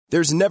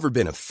There's never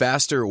been a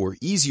faster or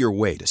easier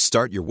way to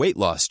start your weight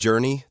loss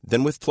journey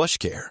than with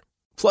PlushCare.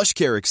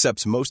 PlushCare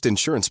accepts most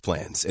insurance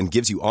plans and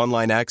gives you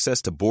online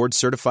access to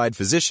board-certified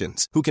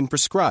physicians who can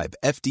prescribe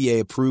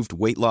FDA-approved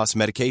weight loss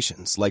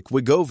medications like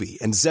Wegovy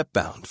and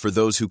Zepbound for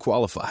those who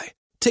qualify.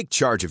 Take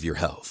charge of your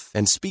health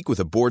and speak with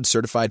a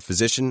board-certified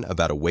physician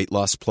about a weight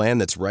loss plan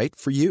that's right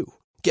for you.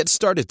 Get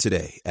started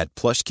today at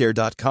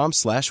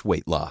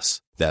plushcare.com/weight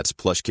loss. That's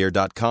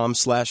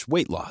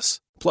plushcare.com/weight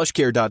loss.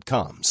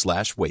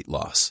 plushcare.com/weight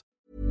loss.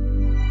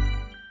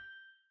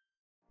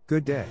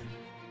 Good day.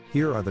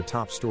 Here are the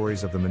top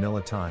stories of the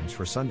Manila Times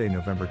for Sunday,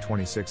 November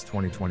 26,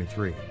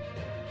 2023.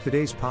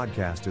 Today's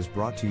podcast is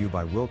brought to you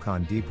by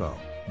Wilcon Depot,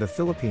 the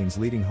Philippines'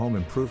 leading home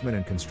improvement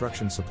and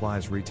construction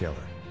supplies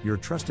retailer, your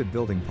trusted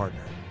building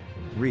partner.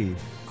 Read,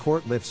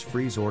 Court lifts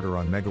freeze order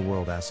on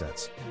Megaworld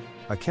assets.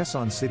 A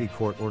Quezon City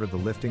court ordered the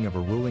lifting of a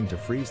ruling to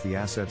freeze the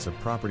assets of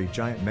property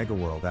giant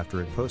Megaworld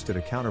after it posted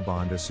a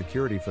counterbond as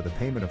security for the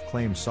payment of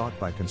claims sought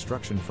by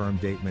construction firm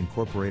Datem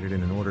Incorporated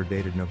in an order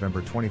dated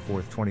November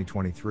 24,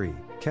 2023.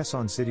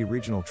 Quezon City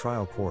Regional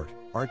Trial Court,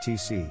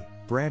 RTC,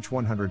 Branch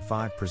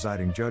 105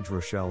 Presiding Judge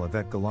Rochelle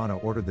Yvette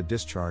Galana ordered the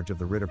discharge of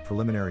the writ of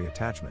preliminary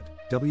attachment,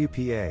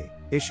 WPA,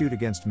 issued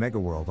against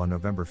Megaworld on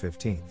November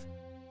 15.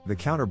 The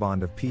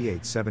counterbond of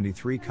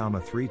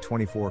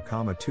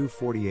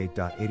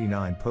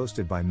P873,324,248.89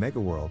 posted by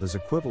Megaworld is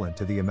equivalent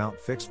to the amount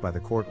fixed by the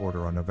court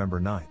order on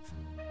November 9.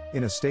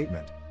 In a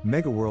statement,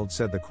 Megaworld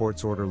said the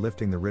court's order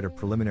lifting the writ of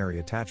preliminary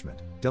attachment,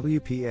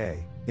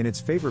 WPA, in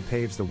its favor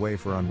paves the way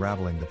for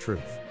unraveling the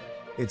truth.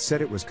 It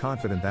said it was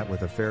confident that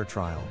with a fair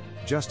trial,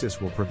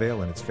 justice will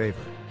prevail in its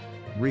favor.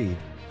 Read,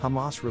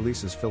 Hamas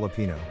releases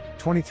Filipino,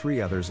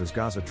 23 others as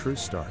Gaza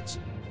truce starts.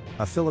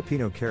 A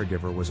Filipino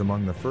caregiver was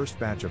among the first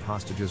batch of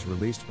hostages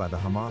released by the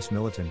Hamas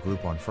militant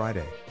group on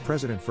Friday,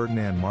 President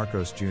Ferdinand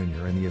Marcos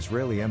Jr. and the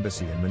Israeli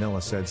embassy in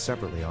Manila said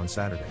separately on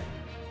Saturday.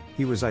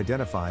 He was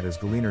identified as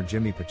Galiner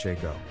Jimmy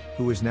Pacheco,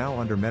 who is now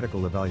under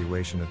medical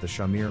evaluation at the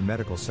Shamir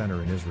Medical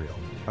Center in Israel,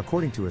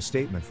 according to a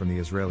statement from the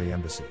Israeli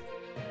embassy.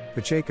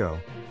 Pacheco,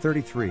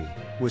 33,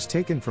 was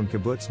taken from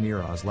Kibbutz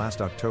Nir Oz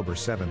last October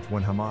 7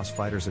 when Hamas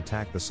fighters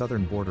attacked the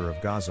southern border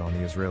of Gaza on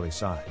the Israeli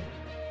side.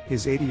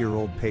 His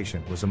 80-year-old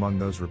patient was among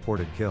those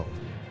reported killed.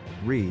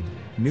 Read,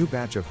 new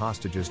batch of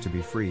hostages to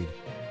be freed.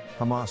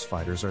 Hamas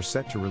fighters are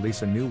set to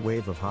release a new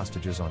wave of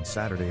hostages on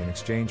Saturday in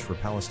exchange for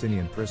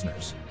Palestinian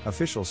prisoners,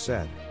 officials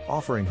said,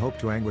 offering hope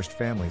to anguished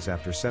families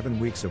after 7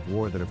 weeks of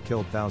war that have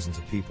killed thousands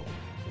of people.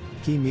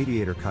 Key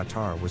mediator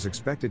Qatar was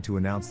expected to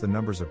announce the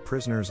numbers of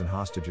prisoners and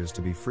hostages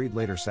to be freed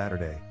later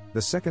Saturday,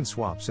 the second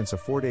swap since a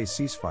 4-day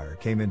ceasefire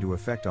came into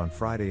effect on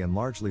Friday and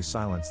largely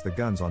silenced the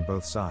guns on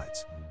both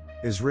sides.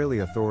 Israeli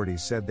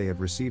authorities said they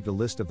had received a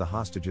list of the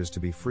hostages to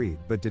be freed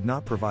but did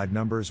not provide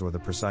numbers or the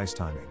precise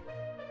timing.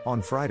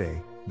 On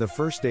Friday, the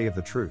first day of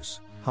the truce,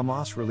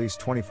 Hamas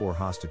released 24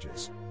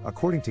 hostages,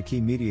 according to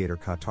key mediator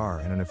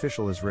Qatar and an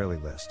official Israeli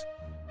list.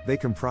 They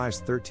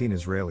comprised 13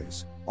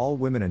 Israelis, all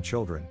women and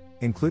children,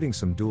 including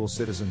some dual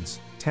citizens,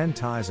 10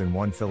 Thais and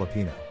 1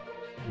 Filipino.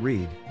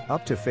 Read,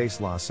 up to face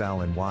La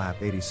Salle in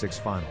YAP 86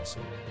 finals.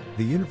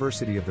 The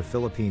University of the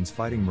Philippines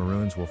Fighting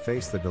Maroons will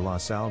face the De La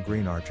Salle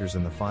Green Archers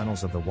in the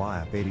finals of the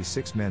YAP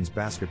 86 men's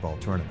basketball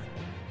tournament.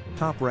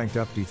 Top-ranked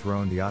UP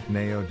dethroned the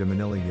Ateneo de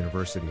Manila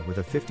University with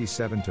a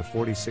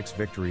 57-46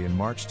 victory in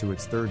March to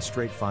its third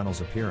straight finals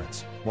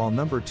appearance, while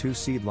number 2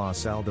 seed La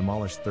Salle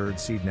demolished third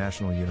seed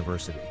National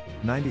University,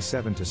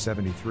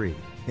 97-73,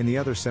 in the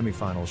other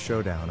semifinals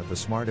showdown at the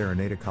Smart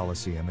Araneta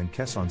Coliseum in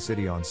Quezon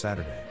City on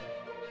Saturday.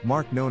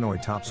 Mark Nonoy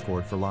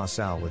top-scored for La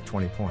Salle with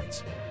 20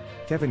 points.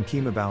 Kevin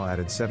Kimabao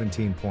added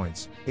 17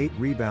 points, 8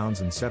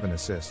 rebounds and 7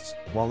 assists,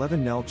 while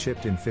Evan Nell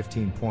chipped in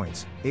 15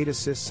 points, 8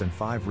 assists and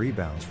 5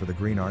 rebounds for the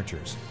Green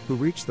Archers, who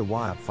reached the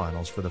YAP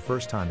finals for the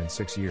first time in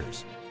 6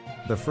 years.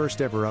 The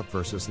first ever UP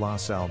vs La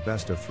Salle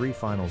best-of-3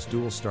 finals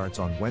duel starts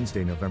on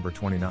Wednesday, November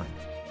 29.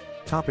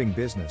 Topping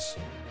business.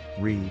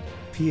 Read,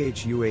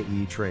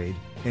 PH-UAE trade,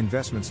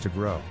 investments to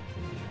grow.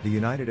 The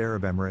United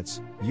Arab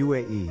Emirates,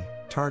 UAE,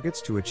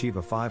 targets to achieve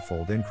a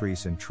 5-fold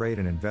increase in trade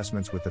and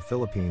investments with the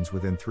Philippines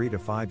within 3 to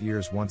 5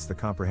 years once the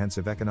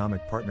Comprehensive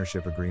Economic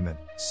Partnership Agreement,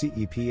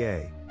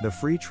 CEPA, the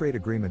free trade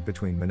agreement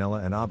between Manila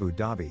and Abu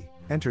Dhabi,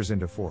 enters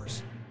into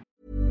force.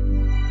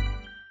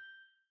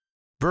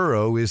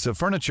 Burrow is a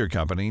furniture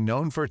company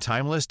known for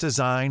timeless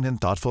design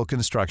and thoughtful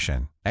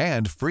construction,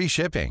 and free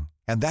shipping,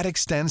 and that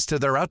extends to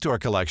their outdoor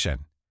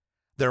collection.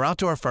 Their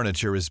outdoor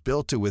furniture is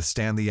built to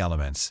withstand the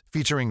elements,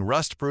 featuring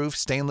rust-proof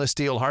stainless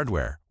steel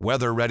hardware,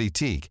 weather-ready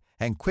teak,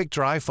 and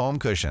quick-dry foam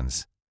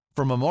cushions.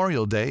 For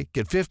Memorial Day,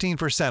 get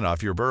 15%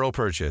 off your Burrow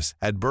purchase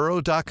at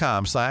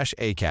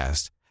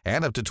burrow.com/acast,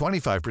 and up to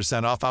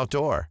 25% off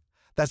outdoor.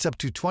 That's up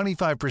to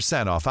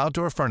 25% off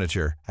outdoor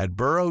furniture at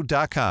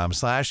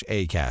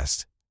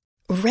burrow.com/acast.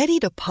 Ready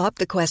to pop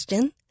the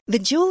question? The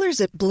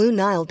jewelers at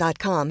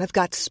BlueNile.com have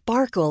got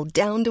sparkle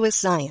down to a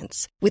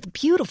science with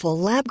beautiful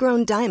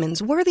lab-grown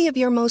diamonds worthy of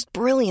your most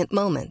brilliant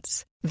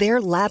moments.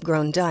 Their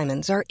lab-grown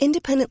diamonds are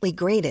independently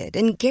graded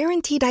and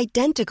guaranteed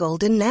identical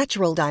to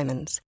natural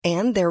diamonds,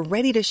 and they're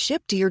ready to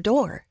ship to your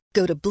door.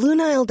 Go to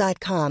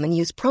BlueNile.com and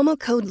use promo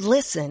code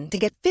LISTEN to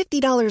get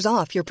 $50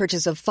 off your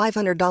purchase of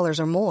 $500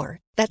 or more.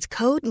 That's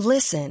code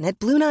LISTEN at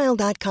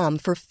BlueNile.com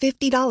for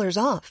 $50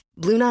 off.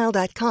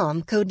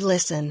 BlueNile.com, code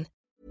LISTEN.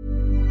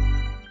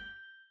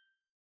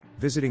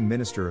 Visiting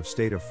Minister of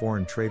State of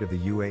Foreign Trade of the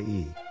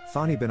UAE,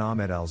 Thani bin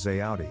Ahmed Al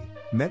Zayouti,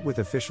 met with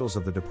officials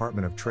of the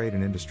Department of Trade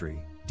and Industry,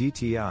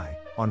 DTI,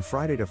 on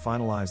Friday to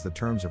finalize the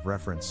Terms of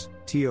Reference,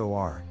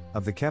 TOR,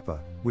 of the KEPA,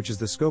 which is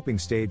the scoping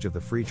stage of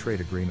the Free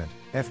Trade Agreement,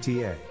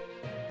 FTA.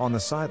 On the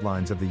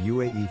sidelines of the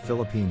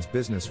UAE-Philippines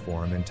Business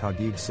Forum in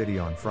Taguig City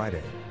on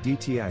Friday,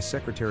 DTI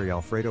Secretary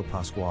Alfredo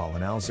Pascual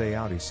and Al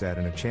Zayouti said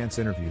in a chance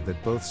interview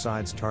that both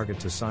sides target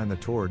to sign the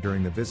TOR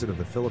during the visit of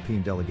the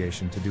Philippine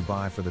delegation to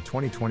Dubai for the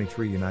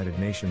 2023 United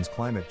Nations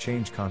Climate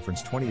Change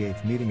Conference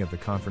 28th meeting of the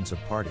Conference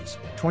of Parties,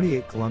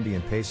 28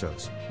 Colombian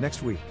pesos,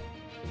 next week.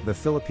 The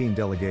Philippine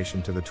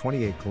delegation to the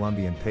 28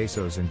 Colombian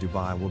pesos in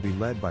Dubai will be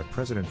led by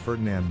President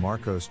Ferdinand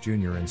Marcos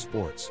Jr. in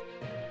sports.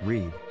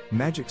 Read,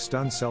 Magic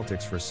stunned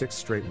Celtics for sixth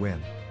straight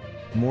win.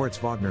 Moritz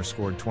Wagner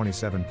scored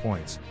 27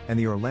 points, and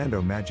the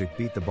Orlando Magic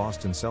beat the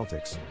Boston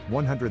Celtics,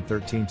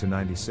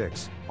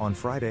 113-96, on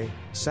Friday,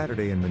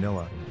 Saturday in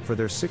Manila, for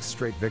their sixth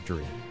straight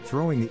victory,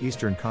 throwing the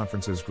Eastern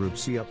Conference's Group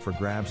C up for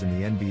grabs in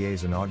the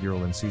NBA's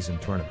inaugural in-season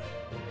tournament.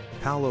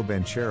 Paolo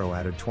Banchero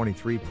added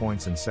 23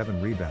 points and 7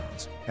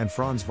 rebounds, and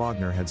Franz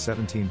Wagner had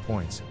 17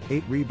 points,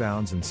 8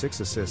 rebounds and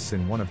 6 assists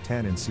in one of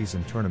 10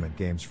 in-season tournament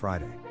games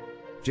Friday.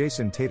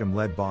 Jason Tatum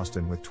led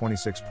Boston with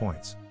 26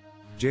 points.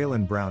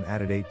 Jaylen Brown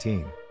added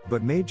 18,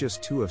 but made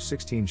just 2 of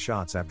 16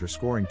 shots after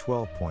scoring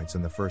 12 points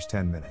in the first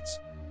 10 minutes.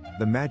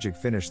 The Magic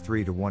finished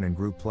 3-1 in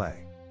group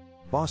play.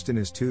 Boston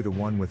is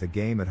 2-1 with a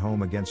game at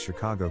home against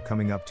Chicago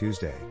coming up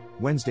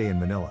Wednesday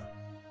in Manila.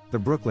 The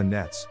Brooklyn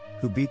Nets,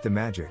 who beat the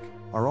Magic,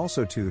 are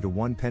also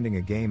 2-1 pending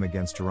a game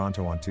against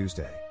Toronto on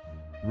Tuesday.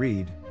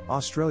 Read,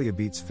 Australia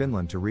beats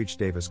Finland to reach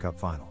Davis Cup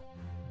final.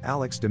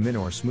 Alex de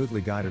Minaur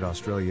smoothly guided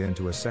Australia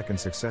into a second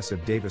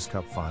successive Davis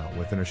Cup final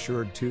with an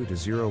assured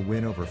 2-0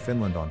 win over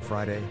Finland on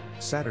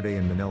Saturday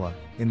in Manila,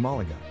 in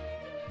Malaga.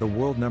 The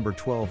world number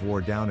 12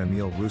 wore down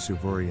Emil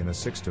Rusuvuri in a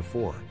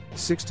 6-4,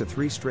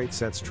 6-3 straight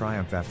sets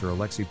triumph after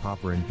Alexei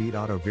Popyrin beat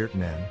Otto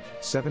Virtanen,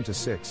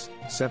 7-6,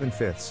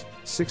 7/5,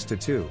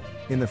 6-2,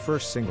 in the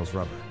first singles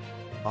rubber.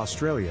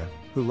 Australia,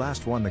 who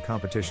last won the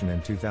competition in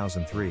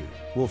 2003,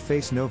 will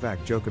face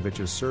Novak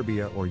Djokovic's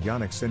Serbia or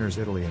Yannick Sinner's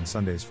Italy in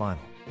Sunday's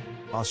final.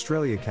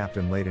 Australia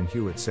captain Leighton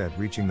Hewitt said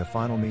reaching the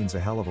final means a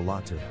hell of a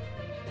lot to him.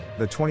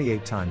 The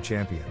 28-time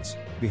champions,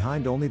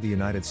 behind only the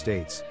United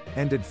States,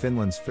 ended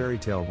Finland's fairy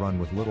tale run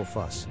with little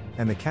fuss,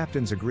 and the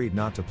captains agreed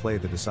not to play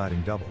the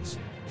deciding doubles.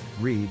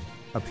 Read,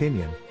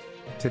 Opinion.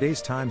 Today's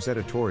Times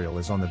editorial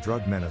is on the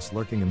drug menace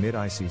lurking amid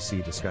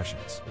ICC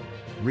discussions.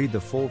 Read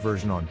the full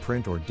version on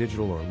print or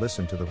digital or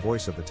listen to the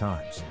voice of the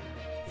Times.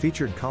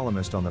 Featured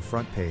columnist on the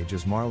front page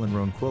is Marlon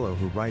Ronquillo,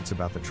 who writes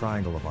about the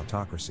triangle of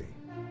autocracy.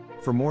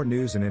 For more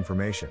news and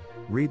information,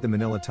 read the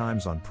Manila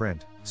Times on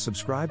print,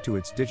 subscribe to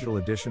its digital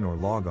edition or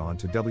log on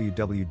to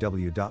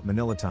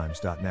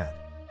www.manilatimes.net.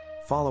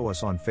 Follow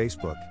us on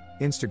Facebook,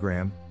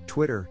 Instagram,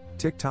 Twitter,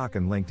 TikTok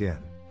and LinkedIn,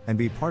 and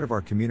be part of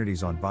our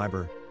communities on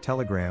Viber,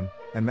 Telegram,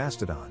 and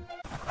Mastodon.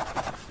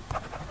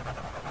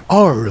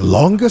 Our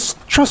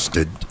longest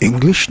trusted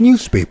English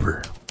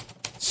newspaper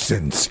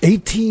since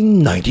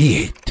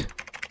 1898.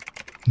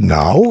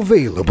 Now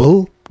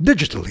available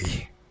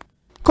digitally.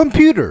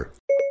 Computer.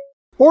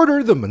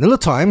 Order the Manila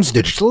Times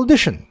Digital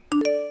Edition.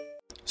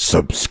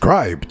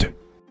 Subscribed.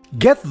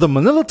 Get the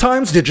Manila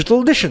Times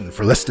Digital Edition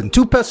for less than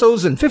 2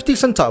 pesos and 50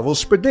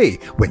 centavos per day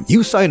when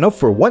you sign up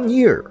for 1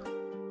 year.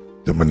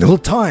 The Manila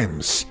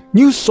Times,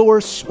 news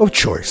source of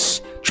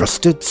choice,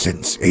 trusted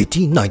since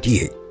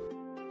 1898.